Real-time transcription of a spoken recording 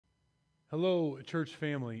Hello, church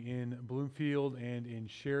family in Bloomfield and in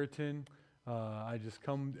Sheraton. I just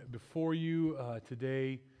come before you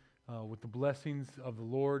today with the blessings of the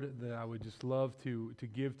Lord that I would just love to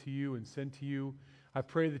give to you and send to you. I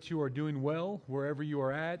pray that you are doing well wherever you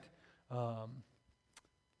are at.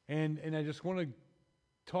 And I just want to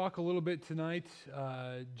talk a little bit tonight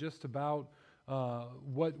just about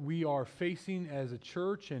what we are facing as a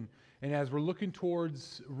church and as we're looking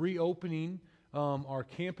towards reopening our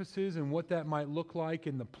campuses and what that might look like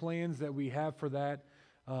and the plans that we have for that.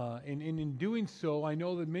 And in doing so, I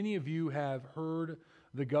know that many of you have heard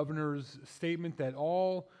the governor's statement that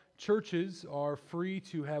all churches are free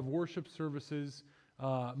to have worship services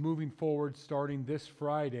moving forward starting this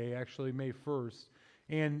Friday, actually May 1st.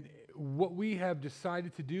 And what we have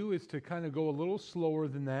decided to do is to kind of go a little slower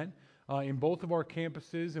than that in both of our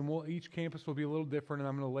campuses, and each campus will be a little different, and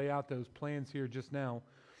I'm going to lay out those plans here just now.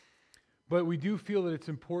 But we do feel that it's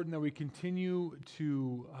important that we continue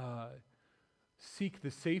to seek the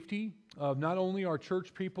safety of not only our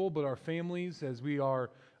church people, but our families as we are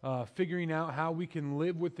figuring out how we can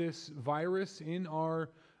live with this virus in our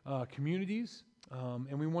communities.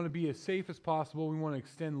 And we want to be as safe as possible. We want to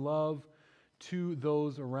extend love to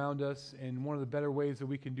those around us. And one of the better ways that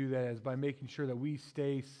we can do that is by making sure that we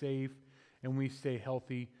stay safe and we stay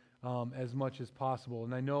healthy as much as possible.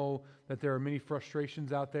 And I know that there are many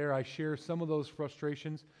frustrations out there. I share some of those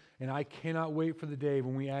frustrations, and I cannot wait for the day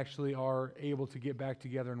when we actually are able to get back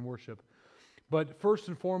together and worship. But first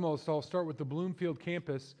and foremost, I'll start with the Bloomfield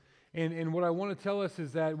campus. And what I want to tell us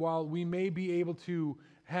is that while we may be able to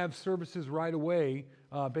have services right away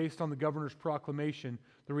based on the governor's proclamation,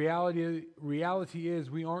 the reality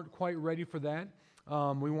is we aren't quite ready for that.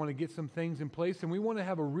 We want to get some things in place, and we want to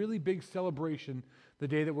have a really big celebration the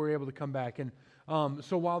day that we're able to come back. And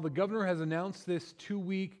so while the governor has announced this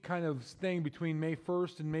 2-week kind of thing between May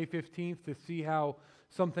 1st and May 15th to see how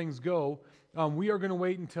some things go, we are going to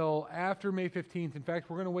wait until after May 15th. In fact,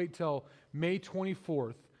 we're going to wait till May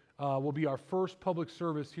 24th will be our first public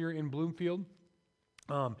service here in Bloomfield.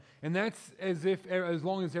 And that's as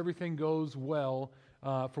long as everything goes well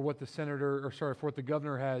for what the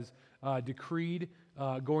governor has decreed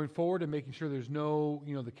going forward, and making sure there's no,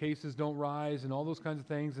 the cases don't rise and all those kinds of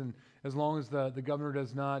things. And as long as the governor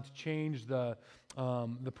does not change the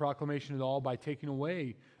proclamation at all by taking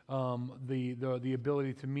away the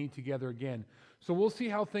ability to meet together again. So we'll see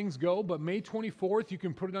how things go, but May 24th, you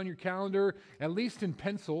can put it on your calendar, at least in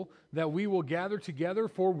pencil, that we will gather together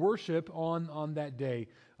for worship on that day.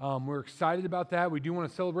 We're excited about that. We do want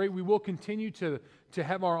to celebrate. We will continue to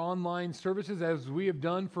have our online services as we have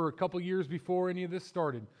done for a couple years before any of this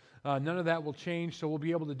started. None of that will change, so we'll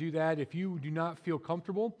be able to do that. If you do not feel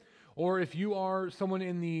comfortable, or if you are someone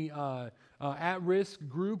in the at-risk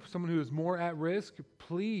group, someone who is more at risk,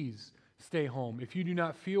 please stay home. If you do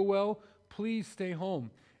not feel well, please stay home.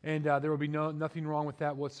 And there will be nothing wrong with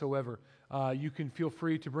that whatsoever. You can feel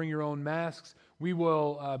free to bring your own masks. We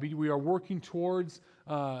are working towards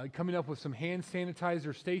coming up with some hand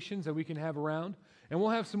sanitizer stations that we can have around. And we'll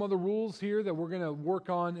have some other rules here that we're going to work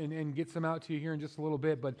on and get some out to you here in just a little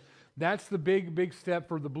bit. But that's the big step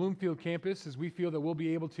for the Bloomfield campus, is we feel that we'll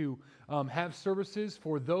be able to have services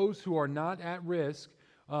for those who are not at risk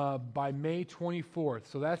by May 24th.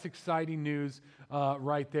 So that's exciting news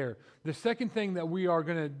right there. The second thing that we are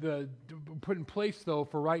going to put in place, though,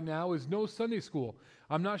 for right now is no Sunday school.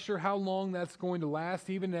 I'm not sure how long that's going to last,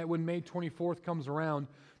 even when May 24th comes around.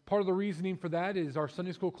 Part of the reasoning for that is our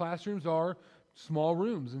Sunday school classrooms are small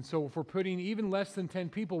rooms. And so if we're putting even less than 10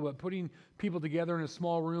 people, but putting people together in a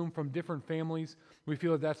small room from different families, we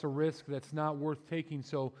feel that that's a risk that's not worth taking.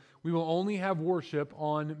 So we will only have worship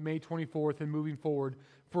on May 24th and moving forward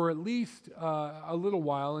for at least a little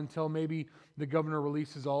while, until maybe the governor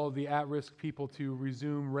releases all of the at-risk people to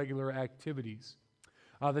resume regular activities.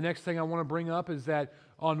 The next thing I want to bring up is that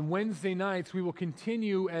on Wednesday nights, we will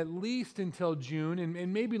continue at least until June,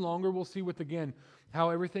 and maybe longer. We'll see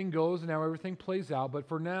how everything goes and how everything plays out. But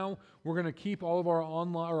for now, we're going to keep all of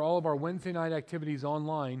our Wednesday night activities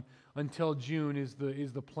online until June is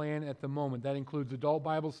the plan at the moment. That includes adult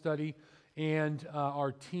Bible study and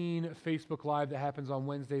our teen Facebook Live that happens on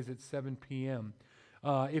Wednesdays at 7 p.m.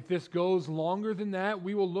 If this goes longer than that,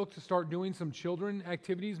 we will look to start doing some children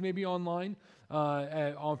activities, maybe online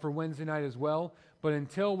for Wednesday night as well. But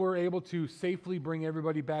until we're able to safely bring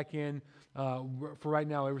everybody back in, for right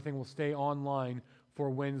now, everything will stay online for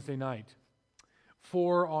Wednesday night.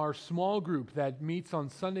 For our small group that meets on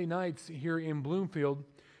Sunday nights here in Bloomfield,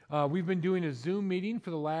 we've been doing a Zoom meeting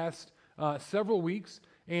for the last several weeks.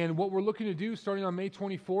 And what we're looking to do starting on May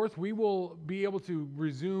 24th, we will be able to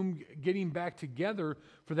resume getting back together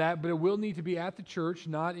for that, but it will need to be at the church,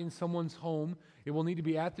 not in someone's home. It will need to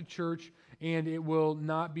be at the church, and it will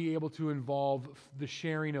not be able to involve the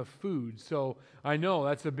sharing of food. So I know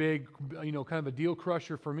that's a big, kind of a deal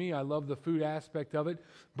crusher for me. I love the food aspect of it,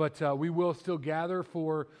 but we will still gather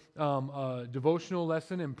for a devotional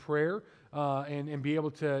lesson and prayer and be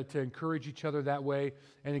able to encourage each other that way.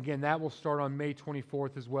 And again, that will start on May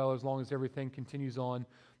 24th as well, as long as everything continues on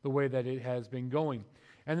the way that it has been going.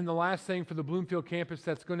 And then the last thing for the Bloomfield campus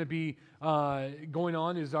that's going to be going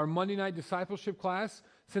on is our Monday night discipleship class.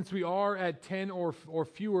 Since we are at 10 or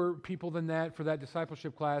fewer people than that for that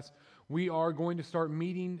discipleship class, we are going to start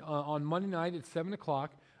meeting on Monday night at 7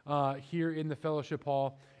 o'clock here in the fellowship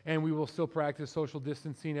hall. And we will still practice social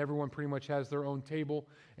distancing. Everyone pretty much has their own table,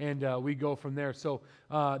 and we go from there. So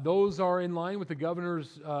those are in line with the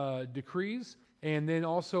governor's decrees. And then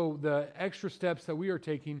also the extra steps that we are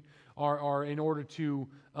taking are in order to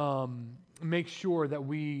make sure that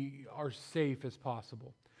we are safe as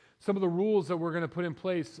possible. Some of the rules that we're going to put in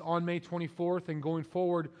place on May 24th and going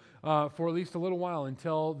forward for at least a little while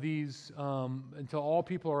until all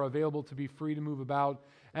people are available to be free to move about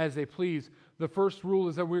as they please. The first rule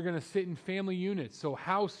is that we're going to sit in family units, so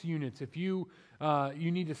house units. If you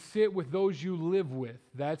need to sit with those you live with,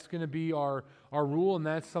 that's going to be our rule, and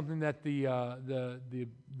that's something that the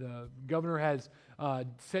governor has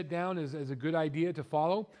set down as a good idea to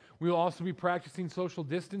follow. We will also be practicing social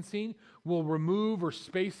distancing. We'll remove or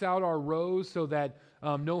space out our rows so that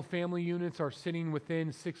no family units are sitting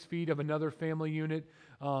within 6 feet of another family unit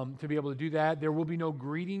to be able to do that. There will be no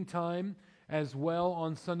greeting time as well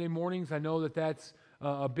on Sunday mornings. I know that that's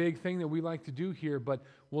a big thing that we like to do here, but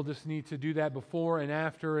we'll just need to do that before and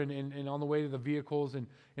after and on the way to the vehicles and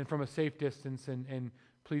from a safe distance, and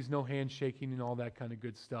please no handshaking and all that kind of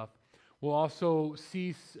good stuff. We'll also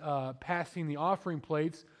cease passing the offering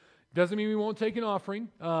plates. Doesn't mean we won't take an offering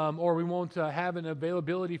or we won't have an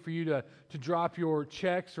availability for you to drop your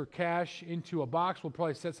checks or cash into a box. We'll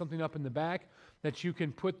probably set something up in the back that you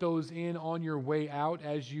can put those in on your way out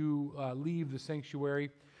as you leave the sanctuary.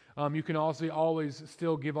 You can also always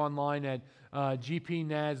still give online at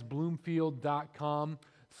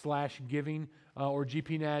gpnazbloomfield.com/giving or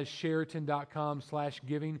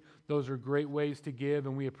gpnazsheraton.com/giving. Those are great ways to give,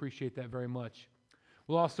 and we appreciate that very much.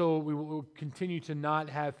 We will continue to not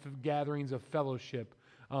have gatherings of fellowship,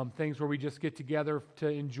 things where we just get together to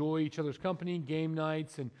enjoy each other's company, game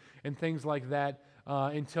nights, and things like that,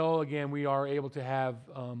 until, again, we are able to have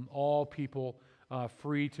all people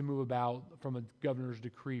free to move about from a governor's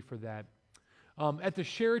decree for that. At the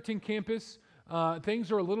Sheraton campus,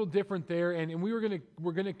 things are a little different there, and we're going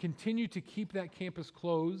to continue to keep that campus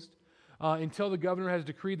closed until the governor has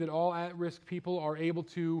decreed that all at-risk people are able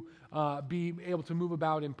to be able to move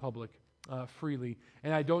about in public freely.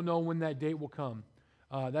 And I don't know when that date will come.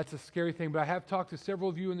 That's a scary thing, but I have talked to several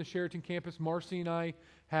of you in the Sheraton campus. Marcy and I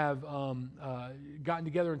have gotten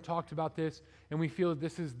together and talked about this, and we feel that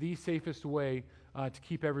this is the safest way to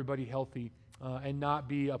keep everybody healthy and not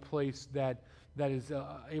be a place that is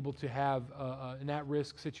able to have an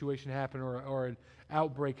at-risk situation happen or an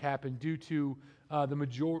outbreak happen due to the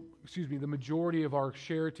majority of our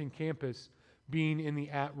Sheraton campus being in the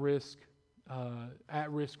at-risk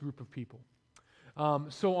group of people.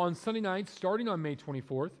 So on Sunday nights, starting on May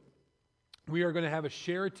 24th, we are going to have a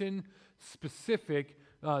Sheraton-specific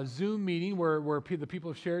Zoom meeting where the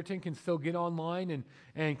people of Sheraton can still get online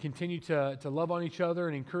and continue to love on each other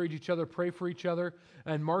and encourage each other, pray for each other.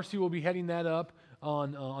 And Marcy will be heading that up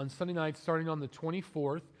on Sunday nights starting on the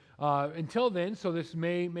 24th. Until then, so this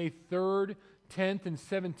May 3rd, 10th, and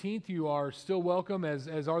 17th, you are still welcome,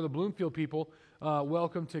 as are the Bloomfield people,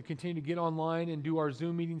 welcome to continue to get online and do our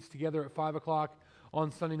Zoom meetings together at 5 o'clock on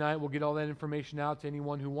Sunday night. We'll get all that information out to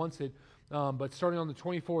anyone who wants it. But starting on the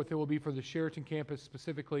 24th, it will be for the Sheraton campus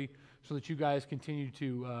specifically so that you guys continue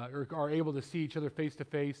to, or are able to see each other face to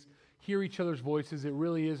face, hear each other's voices. It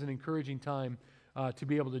really is an encouraging time to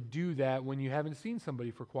be able to do that when you haven't seen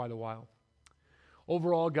somebody for quite a while.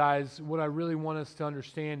 Overall, guys, what I really want us to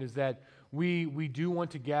understand is that we do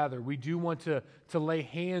want to gather. We do want to lay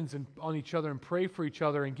hands on each other and pray for each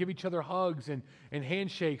other and give each other hugs and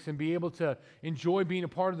handshakes and be able to enjoy being a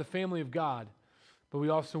part of the family of God. But we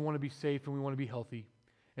also want to be safe and we want to be healthy.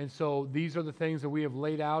 And so these are the things that we have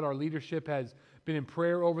laid out. Our leadership has been in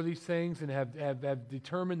prayer over these things and have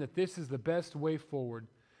determined that this is the best way forward.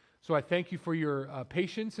 So I thank you for your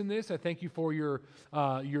patience in this. I thank you for your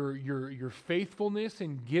faithfulness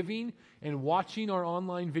in giving and watching our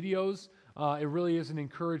online videos. it really is an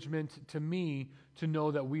encouragement to me to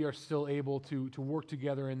know that we are still able to work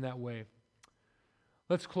together in that way.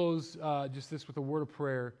 Let's close just this with a word of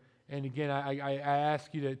prayer. And again, I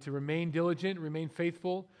ask you to remain diligent, remain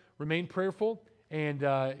faithful, remain prayerful, and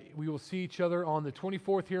we will see each other on the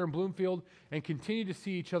 24th here in Bloomfield and continue to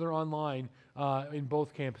see each other online in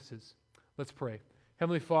both campuses. Let's pray.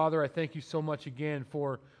 Heavenly Father, I thank you so much again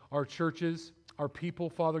for our churches, our people,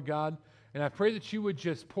 Father God, and I pray that you would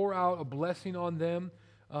just pour out a blessing on them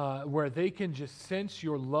where they can just sense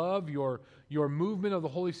your love, your movement of the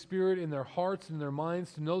Holy Spirit in their hearts and their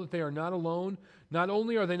minds to know that they are not alone. Not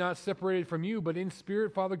only are they not separated from you, but in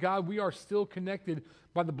spirit, Father God, we are still connected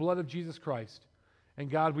by the blood of Jesus Christ. And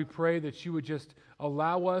God, we pray that you would just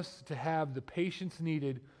allow us to have the patience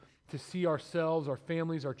needed to see ourselves, our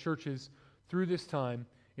families, our churches through this time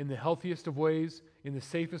in the healthiest of ways, in the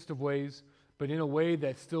safest of ways, but in a way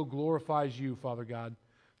that still glorifies you, Father God.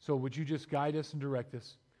 So would you just guide us and direct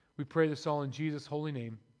us? We pray this all in Jesus' holy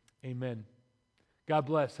name. Amen. God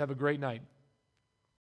bless. Have a great night.